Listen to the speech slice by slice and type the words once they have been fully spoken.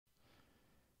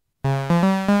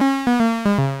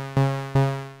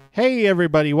Hey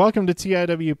everybody, welcome to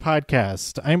TIW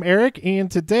Podcast. I'm Eric,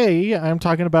 and today I'm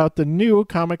talking about the new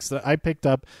comics that I picked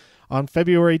up on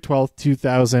February 12th,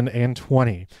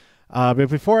 2020. But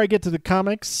before I get to the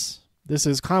comics, this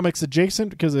is comics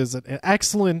adjacent because it's an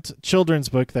excellent children's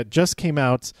book that just came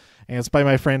out, and it's by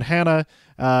my friend Hannah.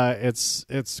 It's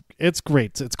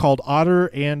great. It's called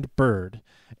Otter and Bird,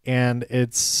 and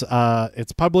it's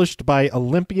published by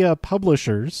Olympia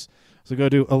Publishers. So go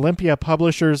to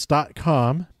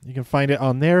olympiapublishers.com. You can find it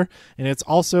on there, and it's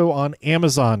also on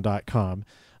Amazon.com.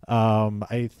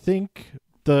 I think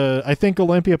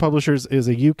Olympia Publishers is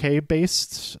a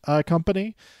UK-based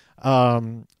company.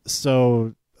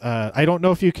 So I don't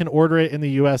know if you can order it in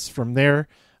the US from there,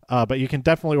 but you can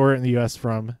definitely order it in the US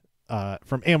from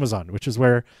Amazon, which is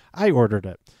where I ordered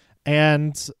it.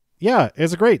 And yeah,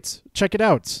 it's great. Check it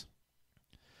out.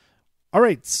 All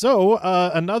right, so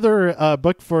another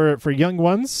book for young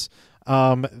ones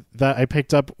that I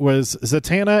picked up was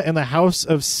Zatanna and the House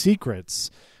of Secrets.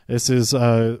 This is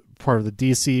part of the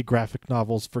DC graphic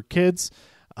novels for kids,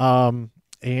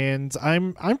 and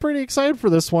I'm pretty excited for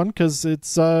this one because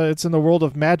it's in the world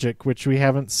of magic, which we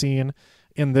haven't seen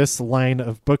in this line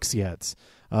of books yet.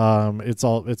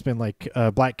 It's been like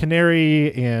Black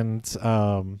Canary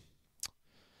and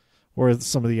or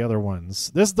some of the other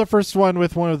ones. This is the first one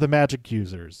with one of the magic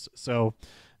users, so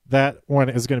that one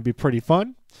is going to be pretty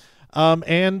fun.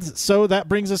 And so that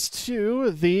brings us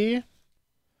to the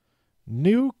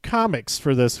new comics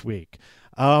for this week.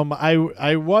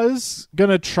 I was going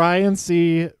to try and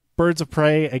see Birds of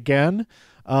Prey again,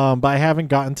 but I haven't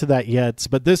gotten to that yet.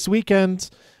 But this weekend,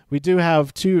 we do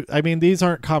have two. I mean, these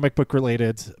aren't comic book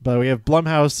related, but we have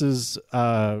Blumhouse's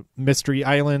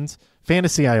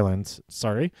Fantasy Island,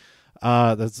 sorry.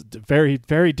 That's very,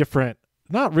 very different.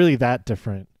 Not really that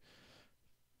different.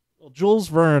 Well, Jules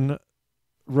Verne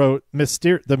wrote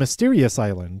The Mysterious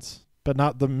Island, but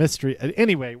not the mystery.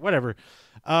 Anyway, whatever.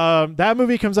 That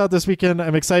movie comes out this weekend.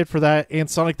 I'm excited for that. And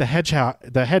Sonic the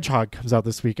Hedgehog comes out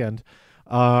this weekend.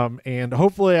 And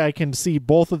hopefully I can see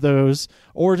both of those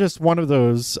or just one of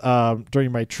those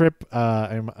during my trip.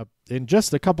 I'm in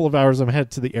just a couple of hours. I'm headed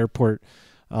to the airport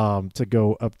to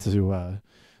go up to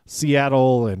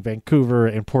Seattle and Vancouver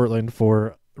and Portland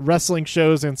for wrestling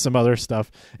shows and some other stuff,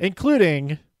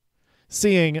 including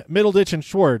seeing Middleditch and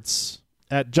Schwartz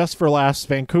at Just for Laughs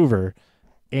Vancouver.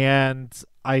 And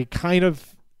I kind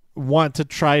of want to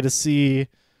try to see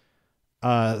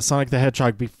Sonic the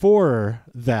Hedgehog before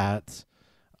that.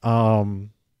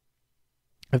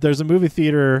 If there's a movie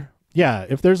theater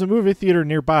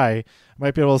nearby, I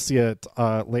might be able to see it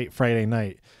late Friday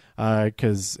night.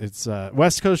 Because it's a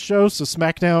West Coast show, so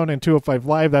SmackDown and 205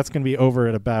 Live, that's going to be over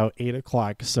at about 8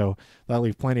 o'clock, so that'll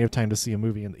leave plenty of time to see a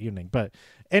movie in the evening. But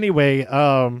anyway,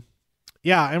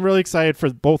 yeah, I'm really excited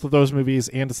for both of those movies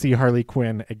and to see Harley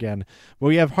Quinn again. But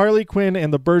we have Harley Quinn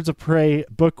and the Birds of Prey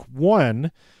Book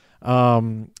 1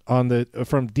 from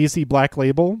DC Black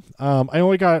Label. I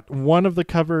only got one of the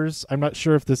covers. I'm not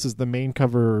sure if this is the main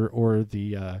cover or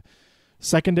the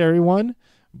secondary one,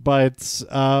 but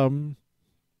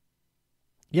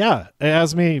yeah, it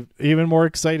has me even more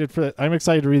excited for it. I'm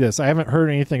excited to read this. I haven't heard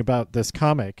anything about this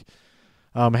comic,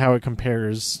 how it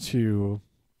compares to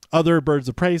other Birds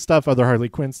of Prey stuff, other Harley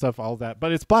Quinn stuff, all that.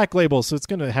 But it's Black Label, so it's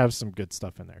going to have some good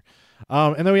stuff in there.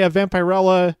 And then we have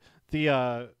Vampirella,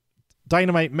 the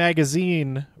Dynamite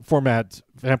magazine format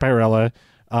Vampirella,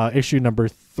 issue number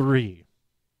 3.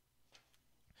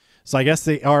 So I guess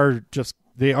they are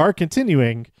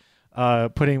continuing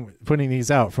putting these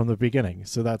out from the beginning.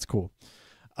 So that's cool.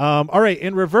 All right,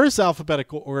 in reverse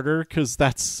alphabetical order, because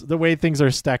that's the way things are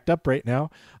stacked up right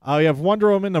now. We have Wonder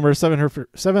Woman number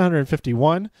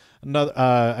 751.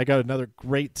 I got another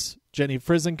great Jenny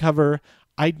Frison cover.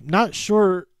 I'm not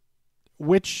sure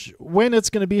when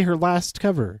it's going to be her last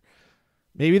cover.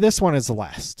 Maybe this one is the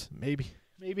last. Maybe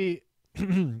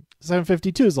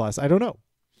 752 is the last. I don't know.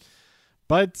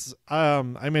 But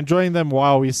I'm enjoying them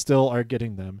while we still are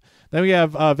getting them. Then we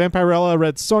have Vampirella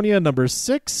Red Sonja number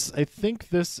 6. I think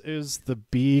this is the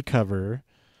B cover.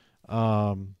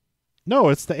 No,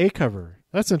 it's the A cover.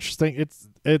 That's interesting.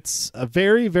 It's a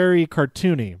very, very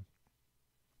cartoony.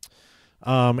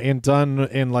 And done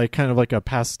in like kind of like a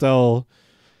pastel.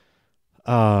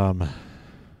 I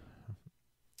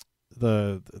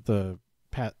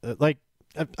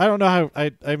don't know how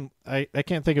I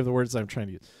can't think of the words I'm trying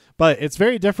to use. But it's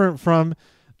very different from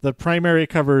the primary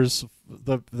covers,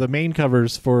 the main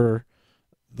covers for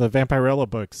the Vampirella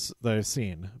books that I've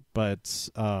seen. But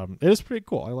it is pretty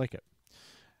cool. I like it.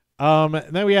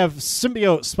 And then we have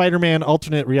Symbiote Spider-Man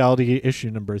Alternate Reality issue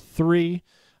number 3.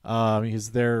 He's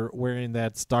there wearing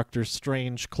that Doctor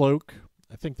Strange cloak.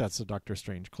 I think that's the Doctor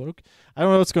Strange cloak. I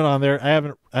don't know what's going on there.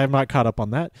 I am not caught up on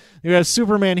that. You have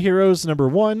Superman Heroes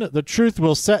 #1. The truth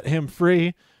will set him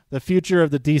free. The future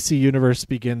of the DC universe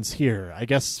begins here. I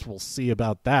guess we'll see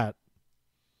about that.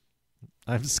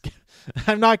 I'm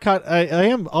not caught. I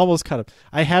am almost caught up.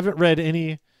 I haven't read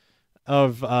any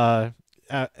of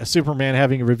Superman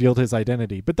having revealed his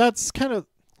identity, but that's kind of.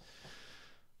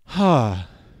 I'm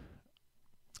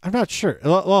not sure.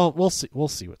 Well, we'll see. We'll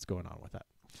see what's going on with that.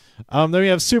 Then we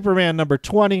have Superman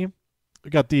 #20. We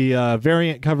got the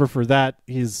variant cover for that.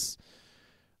 He's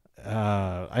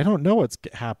I don't know what's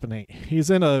happening. He's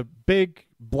in a big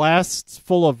blast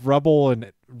full of rubble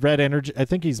and red energy. I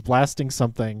think he's blasting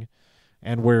something,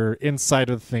 and we're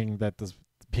inside of the thing that is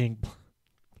being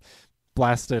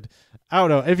blasted. I don't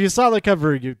know. If you saw the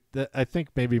cover, I think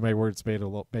maybe my words make a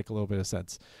little bit of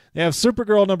sense. They have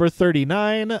Supergirl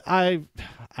 #39.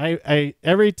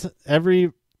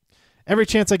 Every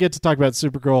chance I get to talk about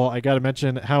Supergirl, I got to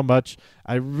mention how much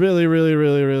I really, really,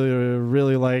 really, really, really,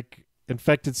 really like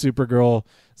Infected Supergirl.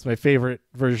 It's my favorite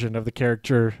version of the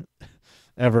character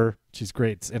ever. She's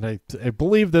great, and I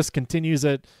believe this continues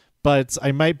it, but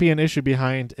I might be an issue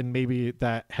behind, and maybe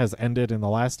that has ended in the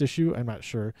last issue. I'm not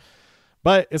sure.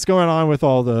 But it's going on with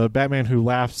all the Batman Who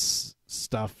Laughs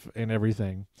stuff and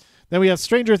everything. Then we have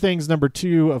Stranger Things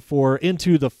 #2 of 4,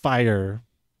 Into the Fire.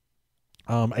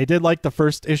 I did like the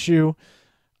first issue.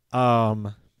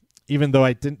 Even though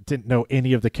I didn't know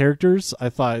any of the characters, I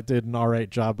thought it did an all right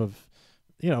job of,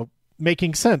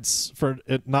 making sense for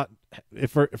it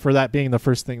for that being the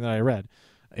first thing that I read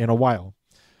in a while.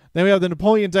 Then we have the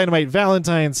Napoleon Dynamite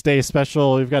Valentine's Day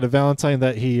special. We've got a Valentine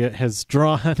that he has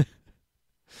drawn.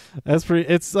 That's pretty.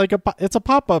 It's like it's a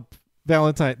pop-up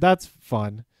Valentine. That's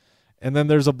fun. And then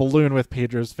there's a balloon with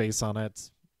Pedro's face on it.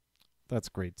 That's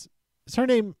great. Is her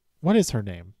name? What is her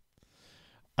name?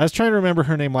 I was trying to remember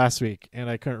her name last week, and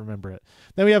I couldn't remember it.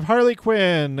 Then we have Harley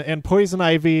Quinn and Poison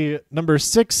Ivy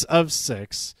 #6 of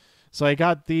 6. So I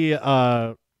got the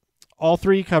all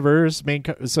three covers.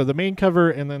 So the main cover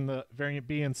and then the variant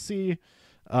B and C,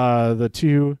 the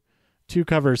two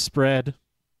covers spread.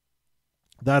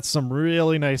 That's some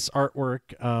really nice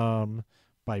artwork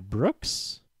by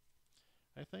Brooks,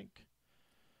 I think.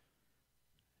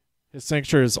 His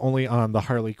signature is only on the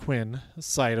Harley Quinn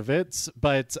side of it.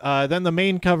 But then the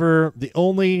main cover, you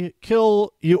only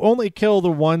kill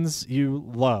the ones you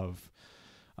love.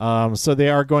 So they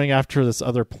are going after this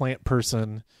other plant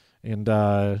person, and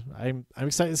I'm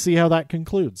excited to see how that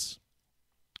concludes.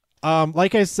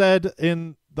 Like I said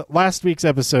in the last week's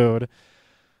episode,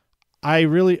 I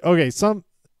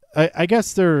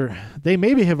guess they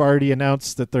maybe have already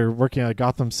announced that they're working on a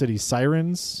Gotham City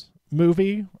Sirens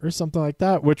movie or something like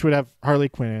that, which would have Harley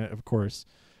Quinn in it, of course.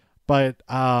 But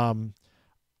and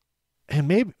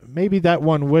maybe that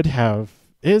one would have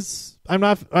I'm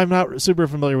not super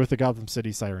familiar with the Gotham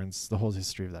City Sirens, the whole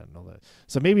history of that and all that.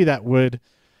 So maybe that would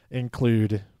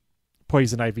include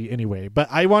Poison Ivy anyway. But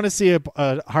I want to see a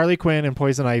Harley Quinn and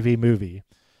Poison Ivy movie.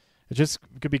 It just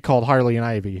could be called Harley and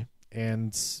Ivy,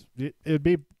 and it'd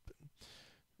be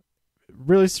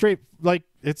really straight. Like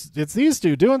it's these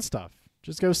two doing stuff.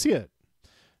 Just go see it.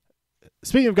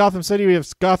 Speaking of Gotham City, we have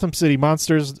Gotham City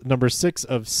Monsters #6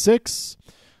 of 6,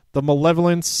 The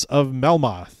Malevolence of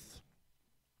Melmoth.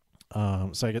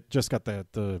 So I just got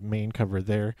the main cover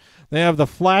there. They have the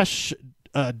Flash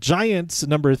Giants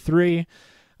 #3.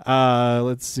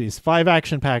 Let's see, 5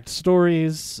 action-packed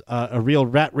stories, a real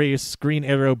rat race, Green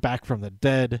Arrow back from the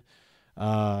dead,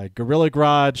 Gorilla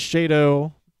Grodd,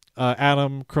 Shadow,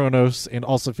 Atom, Kronos, and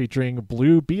also featuring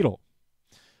Blue Beetle.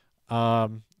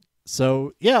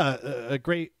 So yeah,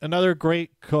 another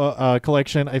great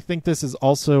collection. I think this is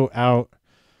also out.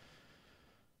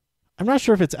 I'm not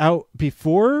sure if it's out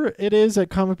before it is at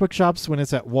comic book shops when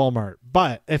it's at Walmart.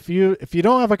 But if you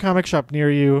don't have a comic shop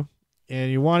near you and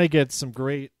you want to get some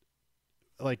great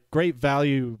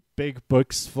value big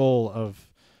books full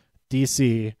of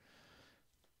DC,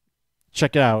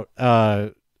 check it out.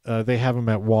 They have them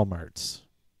at Walmart's,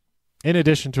 in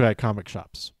addition to at comic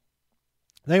shops.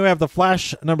 Then we have the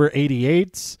Flash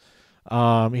 #88.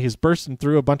 He's bursting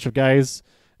through a bunch of guys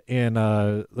in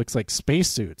looks like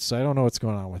spacesuits. So I don't know what's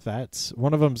going on with that.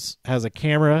 One of them has a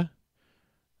camera,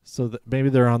 so that maybe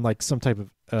they're on like some type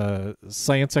of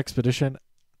science expedition.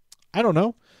 I don't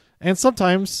know. And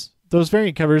sometimes those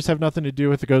variant covers have nothing to do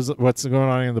with what's going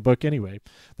on in the book anyway.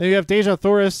 Then you have Deja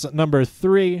Thoris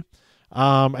 #3.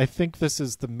 I think this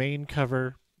is the main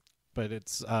cover, but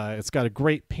it's got a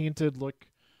great painted look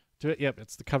to it. Yep,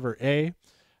 it's the cover A.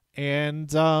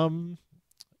 And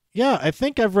yeah, I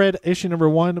think I've read issue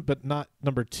 #1, but not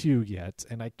 #2 yet.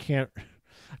 And I can't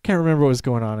I can't remember what was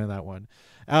going on in that one.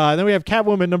 Then we have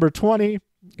Catwoman number 20.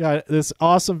 Got this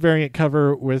awesome variant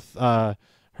cover with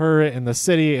her in the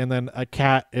city, and then a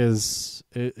cat has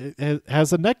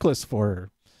a necklace for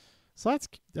her. So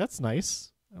that's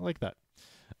nice. I like that.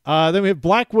 Then we have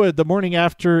Blackwood, the morning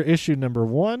after, issue number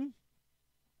 1.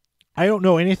 I don't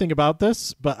know anything about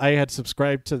this, but I had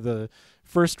subscribed to the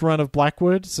first run of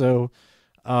Blackwood, so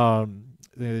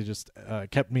they just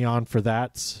kept me on for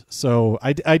that. So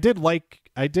I did like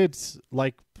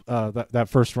that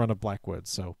first run of Blackwood.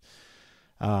 So,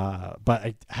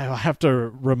 but I have to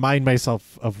remind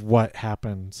myself of what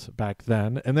happened back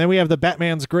then. And then we have the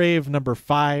Batman's Grave number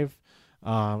 5.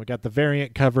 We got the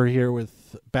variant cover here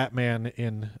with Batman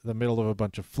in the middle of a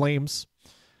bunch of flames.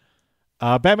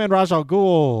 Batman Raj Al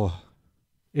Ghul,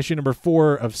 issue number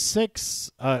 4 of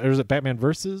 6. Or is it Batman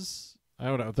Versus? I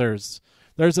don't know. There's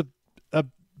a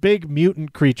big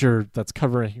mutant creature that's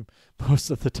covering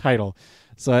most of the title.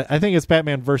 So I think it's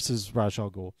Batman Versus Raj Al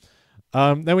Ghul.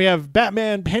 Then we have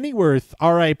Batman Pennyworth,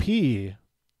 R.I.P.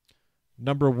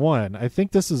 number 1. I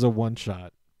think this is a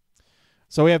one-shot.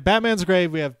 So we have Batman's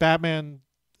Grave, we have Batman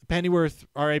Pennyworth,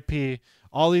 R.I.P.,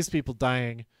 all these people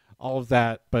dying, all of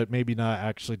that, but maybe not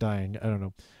actually dying. I don't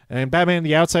know. And Batman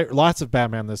the Outsider, lots of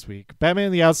Batman this week.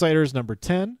 Batman the Outsiders, number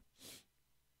 10.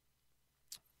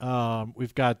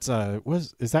 We've got,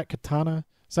 is that Katana?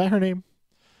 Is that her name?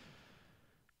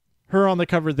 Her on the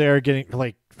cover there getting,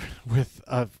 like, with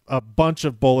a bunch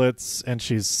of bullets, and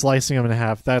she's slicing them in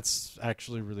half. That's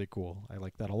actually really cool. I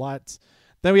like that a lot.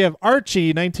 Then we have Archie,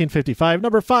 1955,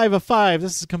 number 5 of 5.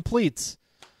 This is complete.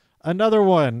 Another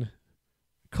one.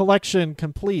 Collection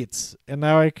complete. And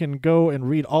now I can go and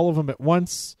read all of them at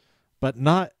once, but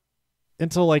not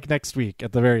until like next week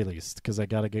at the very least, because I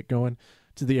got to get going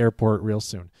to the airport real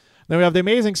soon. Then we have The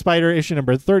Amazing Spider, issue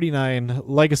number 39,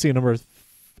 Legacy number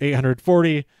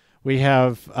 840. We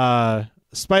have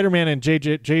Spider-Man and J.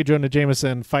 Jonah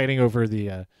Jameson fighting over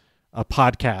a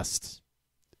podcast,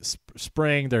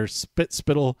 spraying their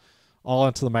spittle all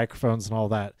onto the microphones and all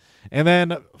that. And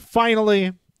then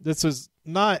finally, this is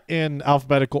not in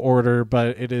alphabetical order,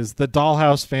 but it is The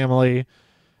Dollhouse Family,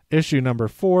 issue number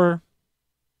 4.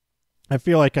 I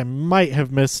feel like I might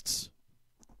have missed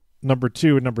number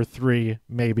 2 and number 3,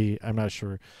 maybe. I'm not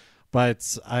sure.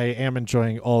 But I am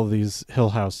enjoying all of these Hill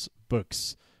House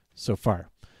books so far.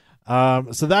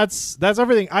 So that's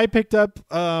everything I picked up.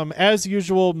 As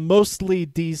usual, mostly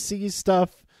DC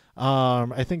stuff.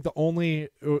 I think the only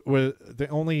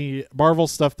Marvel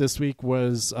stuff this week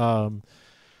was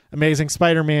Amazing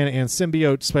Spider-Man and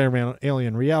Symbiote Spider-Man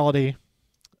Alien Reality.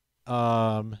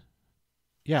 Yeah,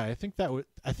 I think that would.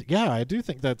 I do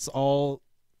think that's all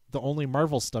the only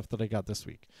Marvel stuff that I got this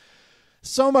week.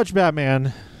 So much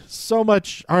Batman, so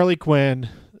much Harley Quinn,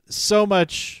 so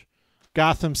much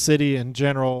Gotham City in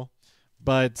general,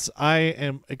 but I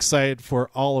am excited for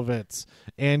all of it.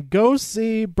 And go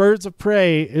see Birds of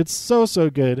Prey. It's so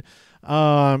good.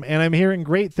 And I'm hearing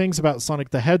great things about Sonic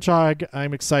the Hedgehog.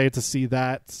 I'm excited to see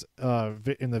that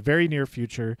in the very near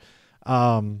future.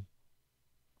 And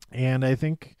I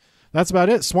think that's about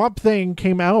it. Swamp Thing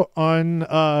came out on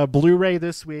Blu-ray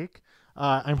this week.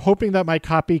 I'm hoping that my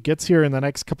copy gets here in the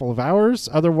next couple of hours.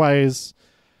 Otherwise,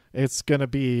 it's going to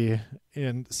be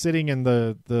sitting in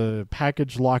the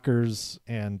package lockers,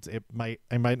 and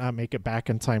I might not make it back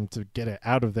in time to get it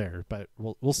out of there, but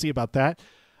we'll see about that.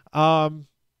 Yeah,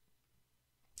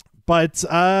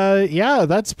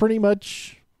 that's pretty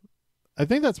much, I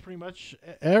think that's pretty much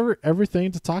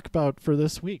everything to talk about for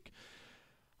this week.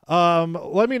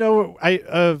 Let me know.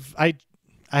 I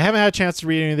haven't had a chance to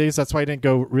read any of these. That's why I didn't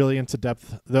go really into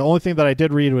depth. The only thing that I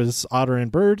did read was Otter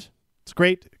and Bird. It's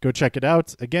great. Go check it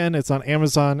out. Again, it's on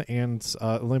Amazon and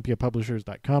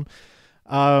olympiapublishers.com.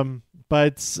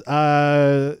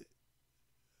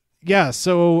 Yeah,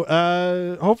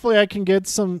 so hopefully I can get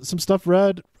some stuff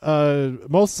read,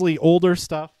 mostly older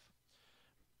stuff.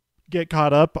 Get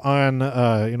caught up on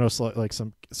like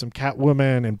some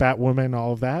Catwoman and Batwoman,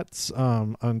 all of that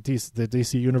on the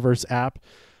DC Universe app.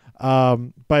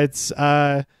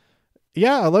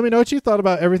 Yeah, let me know what you thought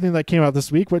about everything that came out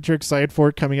this week, what you're excited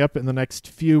for coming up in the next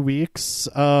few weeks,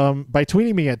 by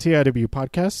tweeting me at TIW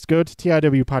Podcast. Go to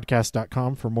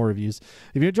TIWpodcast.com for more reviews.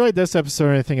 If you enjoyed this episode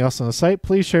or anything else on the site,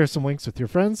 please share some links with your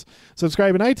friends.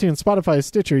 Subscribe in iTunes, Spotify,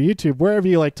 Stitcher, YouTube, wherever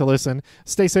you like to listen.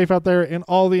 Stay safe out there in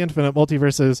all the infinite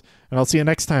multiverses, and I'll see you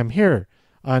next time here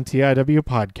on TIW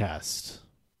Podcast.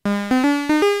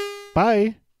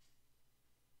 Bye.